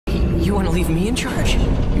You want to leave me in charge?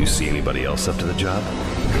 You see anybody else up to the job?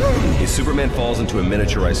 If Superman falls into a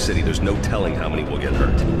miniaturized city, there's no telling how many will get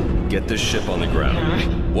hurt. Get this ship on the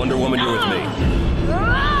ground. Wonder Woman, you're with me.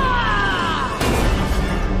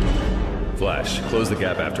 Flash, close the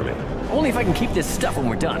gap after me. Only if I can keep this stuff when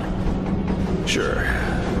we're done. Sure.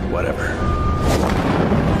 Whatever.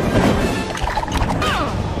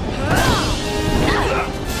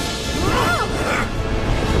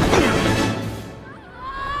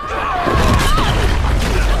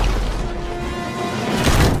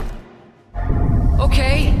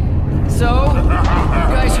 Okay, so, you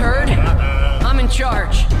guys heard? I'm in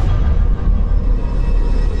charge.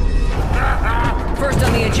 First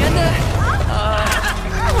on the agenda,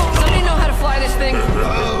 somebody know how to fly this thing?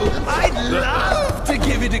 Oh, I'd love to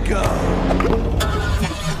give it a go.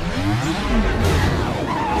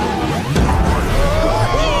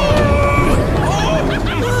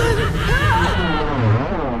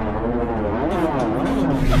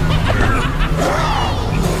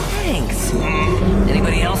 Thanks.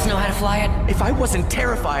 Anybody else know how to fly it? If I wasn't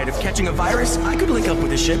terrified of catching a virus, I could link up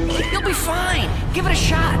with a ship. You'll be fine. Give it a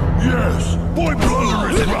shot. Yes, Boy Brother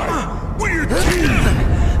is right. We're a team.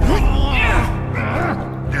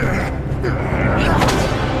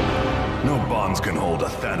 No bonds can hold a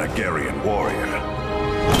Thanagarian warrior.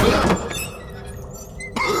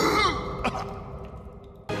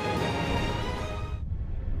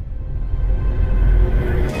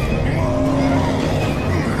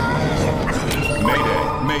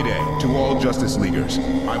 Mayday to all Justice Leaguers.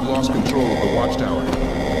 I've lost control of the Watchtower.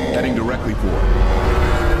 Heading directly for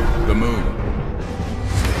the moon.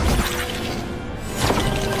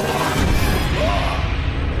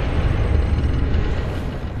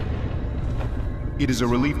 It is a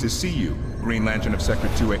relief to see you, Green Lantern of Sector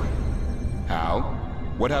 2A. Hal,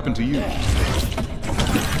 what happened to you?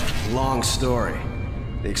 Long story.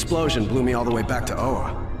 The explosion blew me all the way back to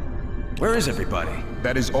Oa. Where is everybody?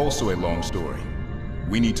 That is also a long story.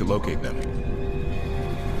 We need to locate them.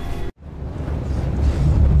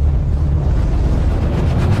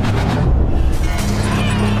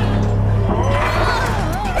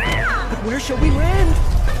 But where shall we land?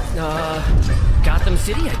 Gotham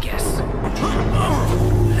City, I guess.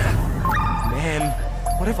 Man,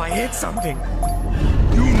 what if I hit something?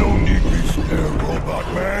 You no need be scared, Robot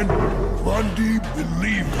Man. Bundy,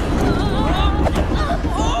 believe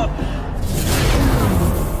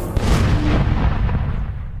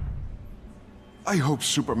I hope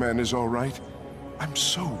Superman is all right. I'm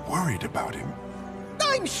so worried about him.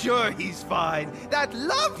 I'm sure he's fine. That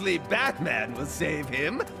lovely Batman will save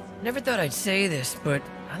him. Never thought I'd say this, but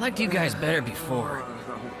I liked you guys better before.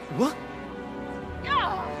 What?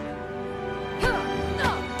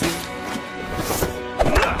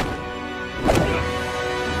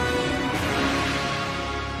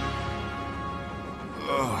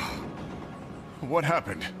 What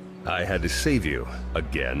happened? I had to save you.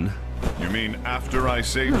 Again. You mean after I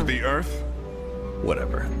saved the Earth?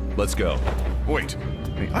 Whatever. Let's go. Wait,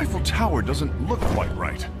 the Eiffel Tower doesn't look quite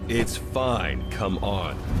right. It's fine. Come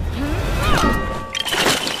on.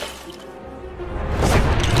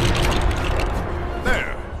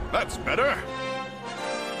 There, that's better.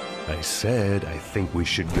 I said I think we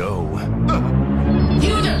should go.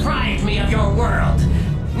 You deprived me of your world.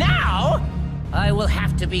 Now, I will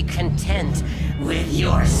have to be content with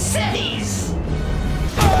your cities.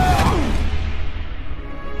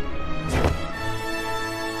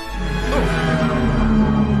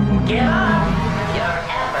 Give up. Your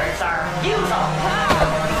efforts are futile.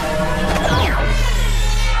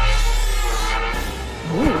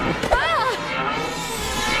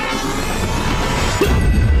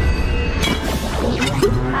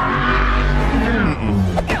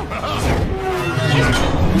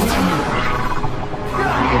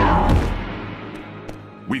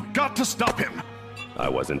 We've got to stop him. I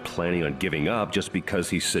wasn't planning on giving up just because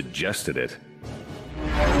he suggested it.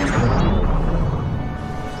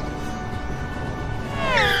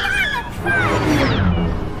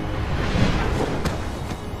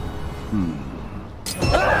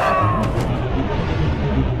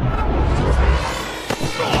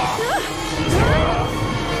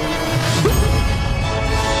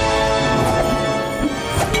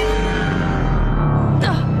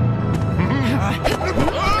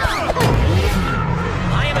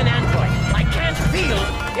 I am an android. I can't feel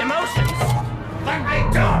emotions. But I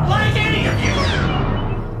don't like any of you.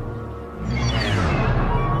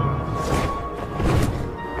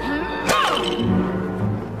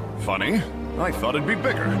 Funny. I thought it'd be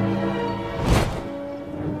bigger.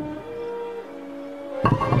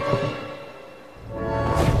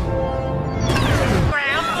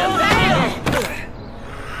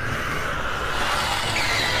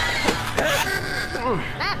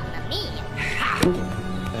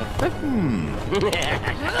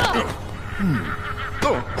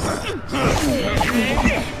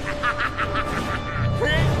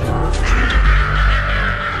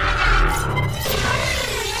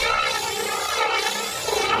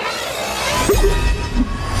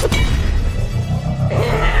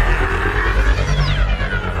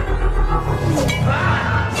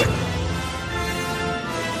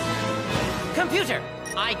 Computer,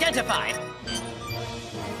 identified.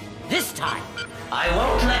 This time, I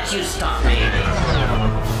won't let you stop me.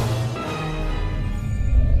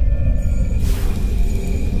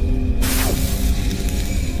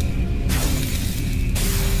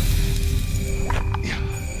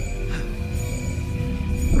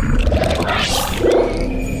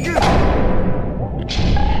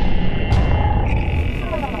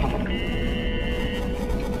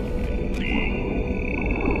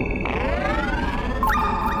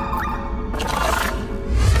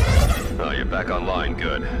 Back online,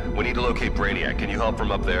 good. We need to locate Brainiac. Can you help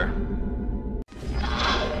from up there?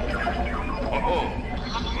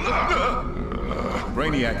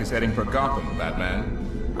 Brainiac is heading for Gotham,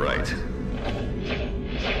 Batman. Right.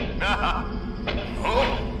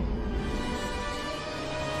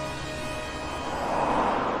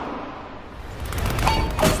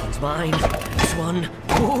 This one's mine. This one.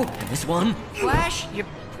 Ooh, this one. Flash, you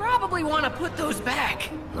probably want to put those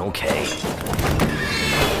back. Okay.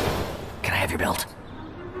 Can I have your belt?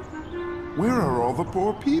 Where are all the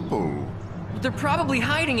poor people? They're probably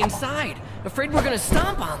hiding inside. Afraid we're gonna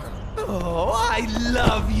stomp on them. Oh, I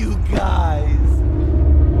love you guys.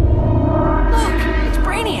 Look, it's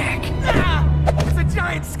Brainiac. Ah, it's a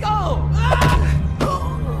giant skull. Ah!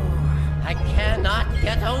 I cannot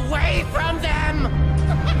get away from them!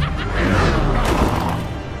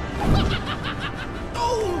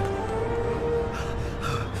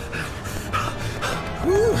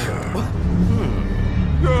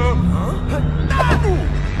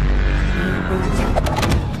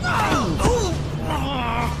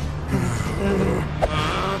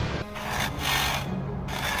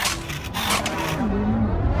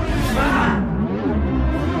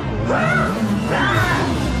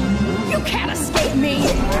 You can't escape me!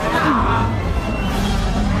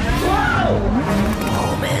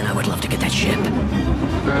 Oh man, I would love to get that ship.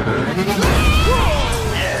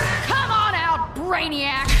 Come on out,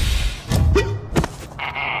 Brainiac!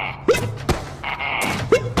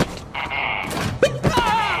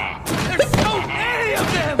 There's so many of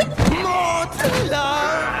them! More to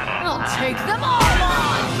love! I'll take them all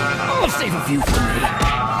on! I'll save a few for me.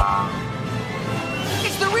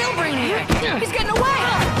 It's the real Brainiac! He's getting away!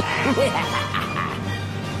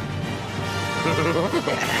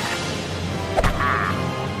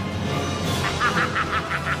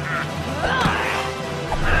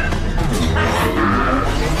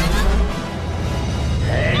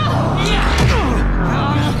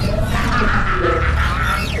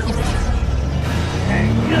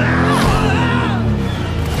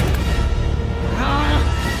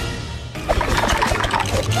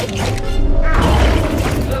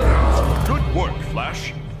 Good work,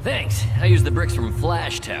 Flash. Thanks. I used the bricks from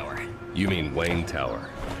Flash Tower. You mean Wayne Tower.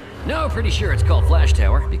 No, pretty sure it's called Flash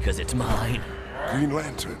Tower because it's mine. Green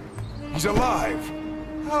Lantern. He's alive.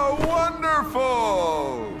 How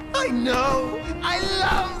wonderful! I know! I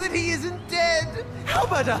love that he isn't dead! How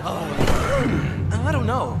about a hug? I don't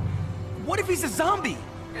know. What if he's a zombie?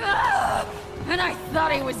 And I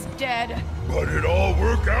thought he was dead. But it all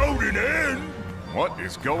worked out in end. What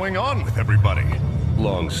is going on with everybody?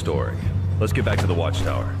 Long story. Let's get back to the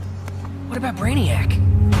Watchtower. What about Brainiac?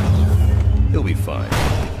 He'll be fine.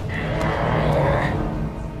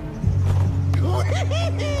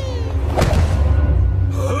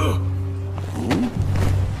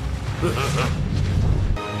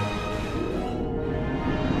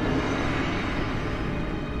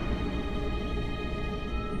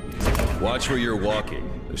 Watch where you're walking.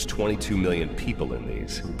 There's 22 million people in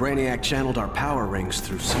these. Brainiac channeled our power rings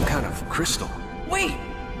through some kind of crystal. Wait!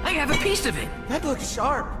 I have a piece of it! That looks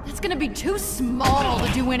sharp. That's gonna be too small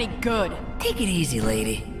to do any good. Take it easy,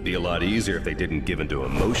 lady. Be a lot easier if they didn't give into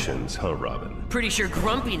emotions, huh, Robin? Pretty sure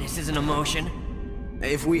grumpiness is an emotion.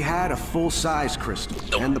 If we had a full-size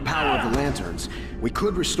crystal and the power of the lanterns, we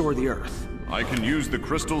could restore the Earth. I can use the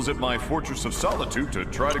crystals at my Fortress of Solitude to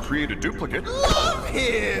try to create a duplicate. Love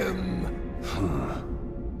him!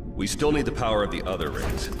 We still need the power of the other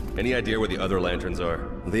rings. Any idea where the other lanterns are?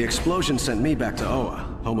 The explosion sent me back to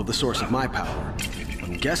Oa, home of the source of my power.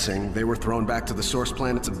 I'm guessing they were thrown back to the source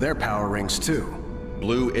planets of their power rings, too.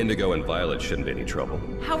 Blue, Indigo, and Violet shouldn't be any trouble.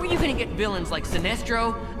 How are you gonna get villains like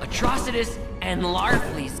Sinestro, Atrocitus, and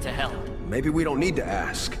Larfleeze to help? Maybe we don't need to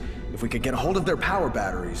ask. If we could get a hold of their power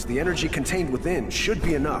batteries, the energy contained within should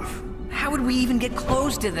be enough. How would we even get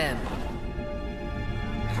close to them?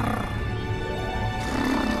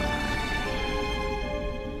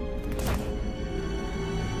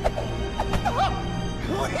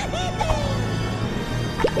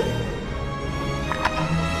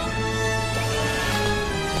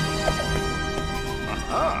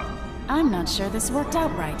 I'm not sure this worked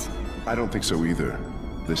out right. I don't think so either.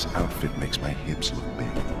 This outfit makes my hips look big.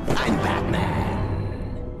 I'm Batman.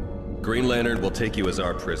 Green Lantern will take you as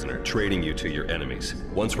our prisoner, trading you to your enemies.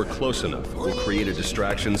 Once we're close enough, we'll create a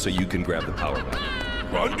distraction so you can grab the power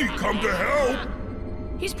back. Bundy come to help!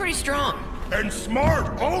 He's pretty strong. And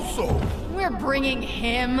smart, also! We're bringing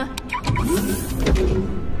him.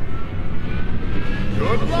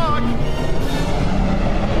 Good luck!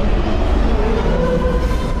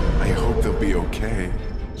 I hope they'll be okay.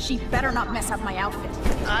 She better not mess up my outfit.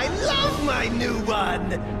 I love my new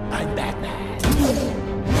one! I'm Batman.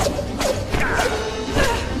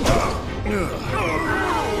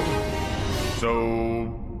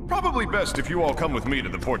 So, probably best if you all come with me to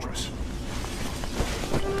the fortress.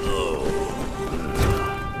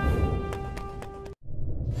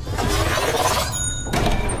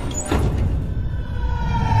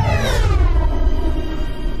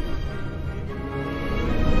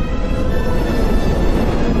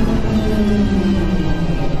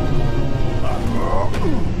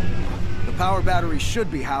 The power batteries should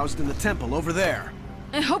be housed in the temple over there.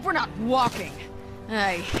 I hope we're not walking.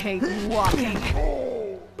 I hate walking.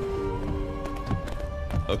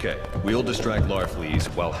 Okay, we'll distract Larfleeze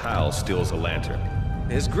while Hal steals a lantern.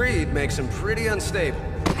 His greed makes him pretty unstable.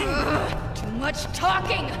 Too much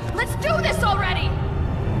talking! Let's do this already!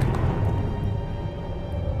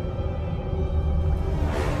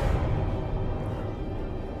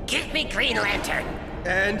 Give me Green Lantern.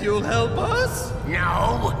 And you'll help us?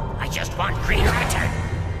 No, I just want Green Lantern.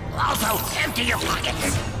 Also, empty your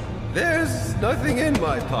pockets. There's nothing in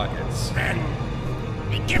my pockets. Then,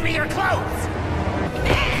 give me your clothes.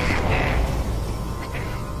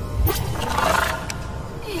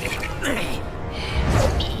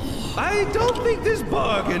 I don't think this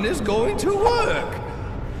bargain is going to work.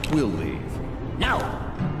 We'll leave. No,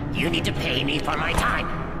 you need to pay me for my time.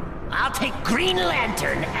 I'll take Green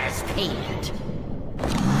Lantern as payment.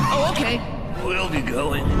 Oh, okay. We'll be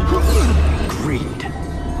going. Greed.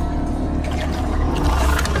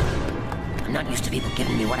 I'm not used to people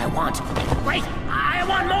giving me what I want. Wait, I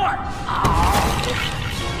want more! Oh.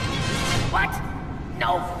 What?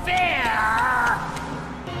 No fair!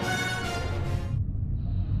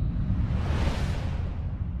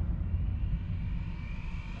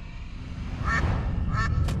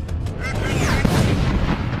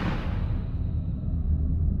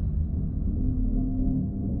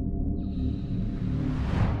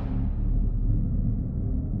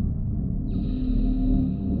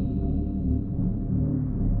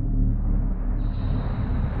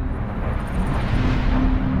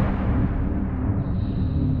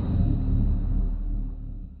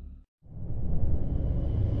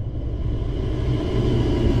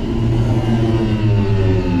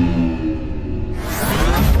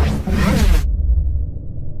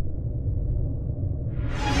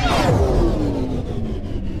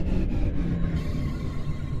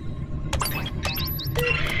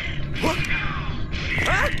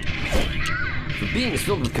 Beings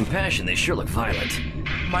filled with compassion, they sure look violent.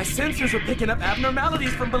 My sensors are picking up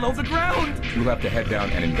abnormalities from below the ground. We'll have to head down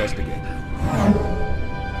and investigate.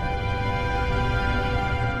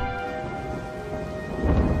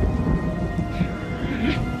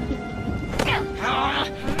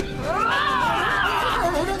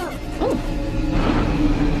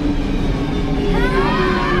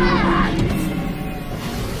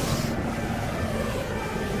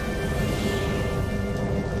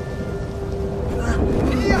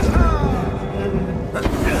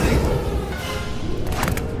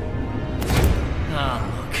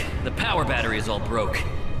 Is all broke.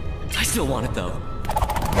 I still want it though.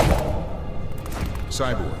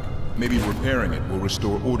 Cyborg, maybe repairing it will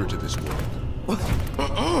restore order to this world.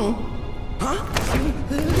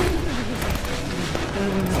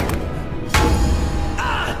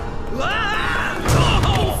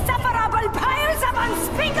 Insufferable piles of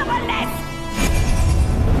unspeakableness!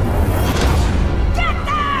 Get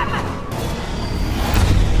them!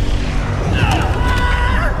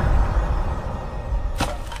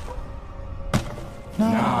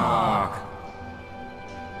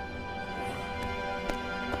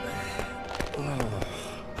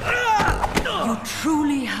 You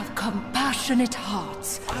truly have compassionate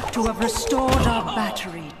hearts to have restored our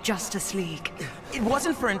battery, Justice League. it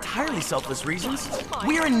wasn't for entirely selfless reasons.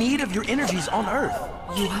 We're in need of your energies on Earth.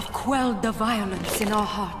 You have quelled the violence in our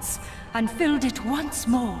hearts and filled it once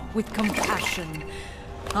more with compassion.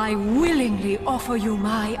 I willingly offer you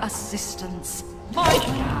my assistance.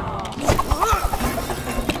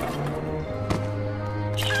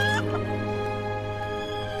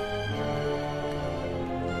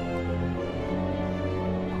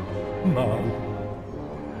 Mom.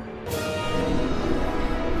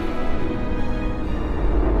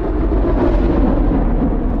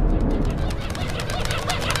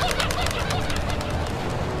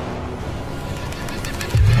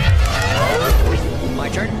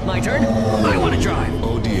 My turn? I want to drive.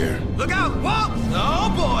 Oh dear. Look out! Whoa! Oh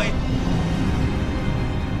boy!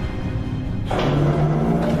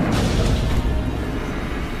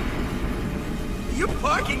 Your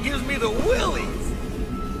parking gives me the willies!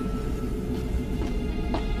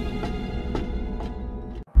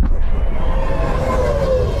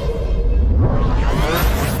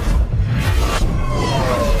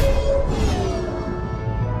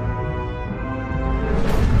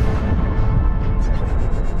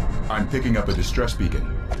 I'm picking up a distress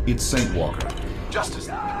beacon. It's Saint Walker. Justice,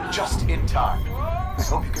 just in time. I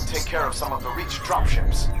hope you can take care of some of the Reach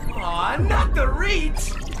dropships. Aw, not the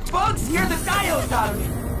Reach! Bugs scare the diodes out of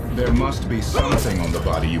me! There must be something on the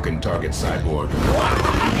body you can target, Cyborg.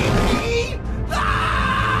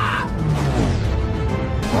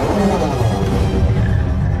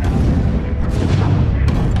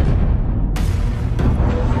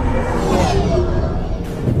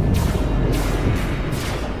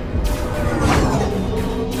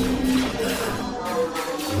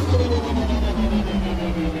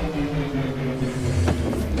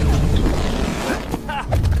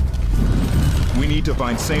 We need to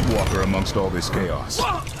find Saint Walker amongst all this chaos.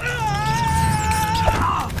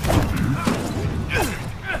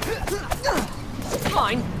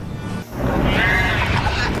 Fine.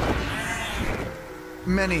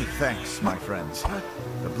 Many thanks, my friends.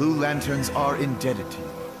 The Blue Lanterns are indebted to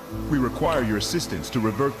you. We require your assistance to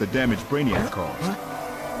revert the damage Brainiac caused.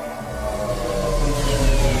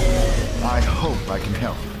 I hope I can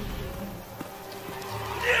help.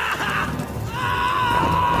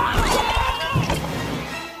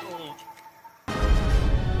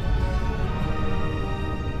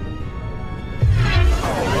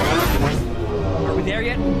 Are we there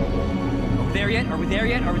yet? Are we there yet? Are we there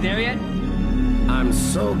yet? Are we there yet? I'm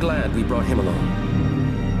so glad we brought him along.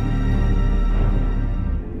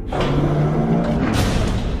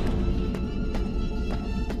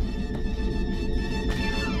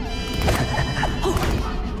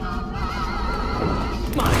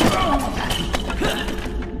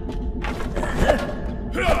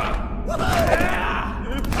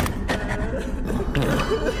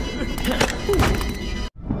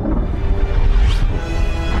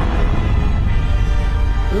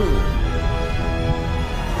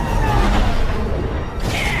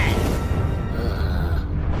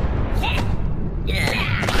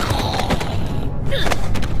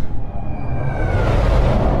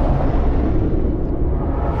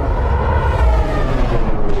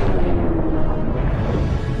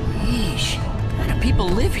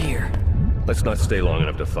 Let's not stay long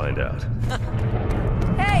enough to find out.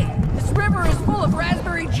 Hey, this river is full of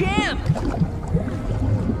raspberry jam.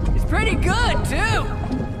 It's pretty good, too.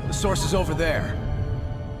 The source is over there.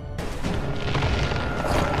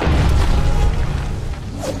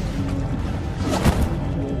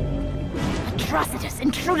 Atrocitus!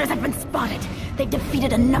 Intruders have been spotted. They've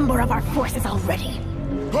defeated a number of our forces already.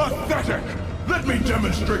 Pathetic! Let me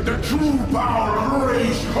demonstrate the true power of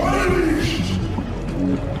Ray's Unleashed!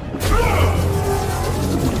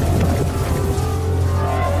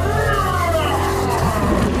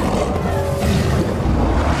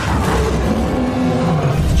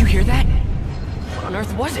 Did you hear that? What on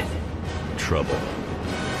earth was it? Trouble.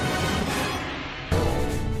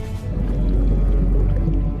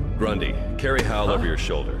 Grundy, carry Hal over your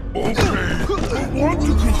shoulder. Okay, I want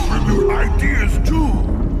to contribute ideas too!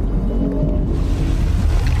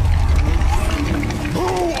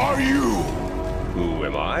 Who are you? Who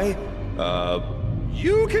am I?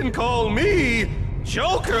 You can call me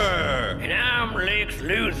Joker! And I'm Lex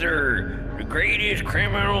Luthor, the greatest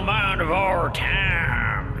criminal mind of our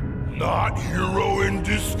time. Not hero in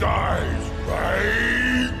disguise,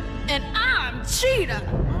 right? And I'm Cheetah.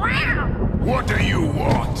 Wow. What do you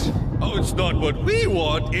want? Oh, it's not what we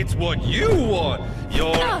want, it's what you want!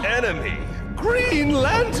 Your enemy, Green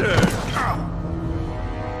Lantern!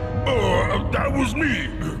 That was me.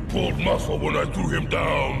 Pulled muscle when I threw him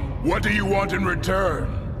down. What do you want in return?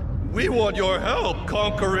 We want your help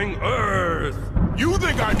conquering Earth! You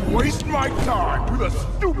think I'd waste my time with a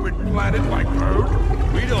stupid planet like Earth?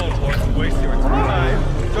 We don't want to waste your time.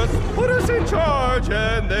 Just put us in charge,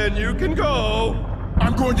 and then you can go.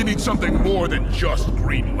 I'm going to need something more than just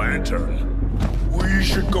Green Lantern. We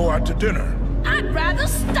should go out to dinner. I'd rather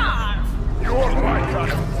starve. You're my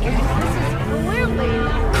kind of woman.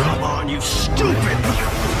 Clearly. Come on, you stupid!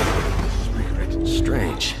 Spirit.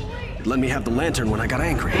 Strange. It let me have the lantern when I got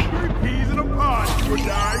angry. Peas in a pod, you and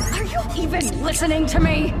I. Are you even listening to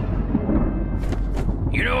me?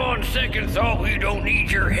 You know, on second thought, we don't need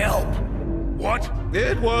your help. What?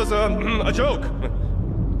 It was a joke.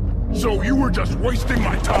 So you were just wasting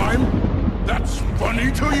my time? That's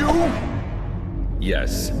funny to you?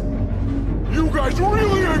 Yes. You guys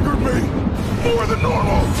really angered me! More than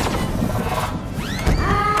normal!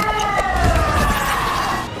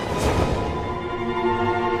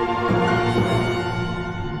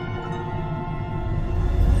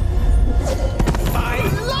 I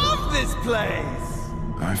love this place!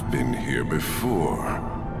 I've been here before.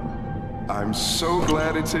 I'm so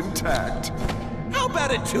glad it's intact. How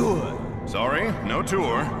about a tour? Sorry, no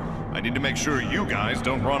tour. I need to make sure you guys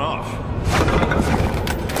don't run off.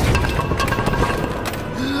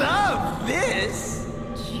 Love this!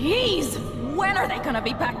 Jeez, when are they gonna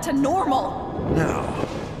be back to normal? Now,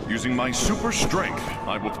 using my super strength,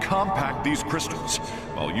 I will compact these crystals,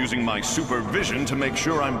 while using my super vision to make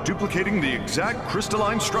sure I'm duplicating the exact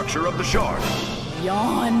crystalline structure of the shard.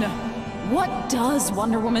 Yawn. What does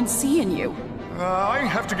Wonder Woman see in you? I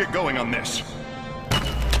have to get going on this.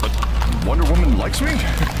 But Wonder Woman likes me?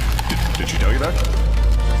 Did she tell you that?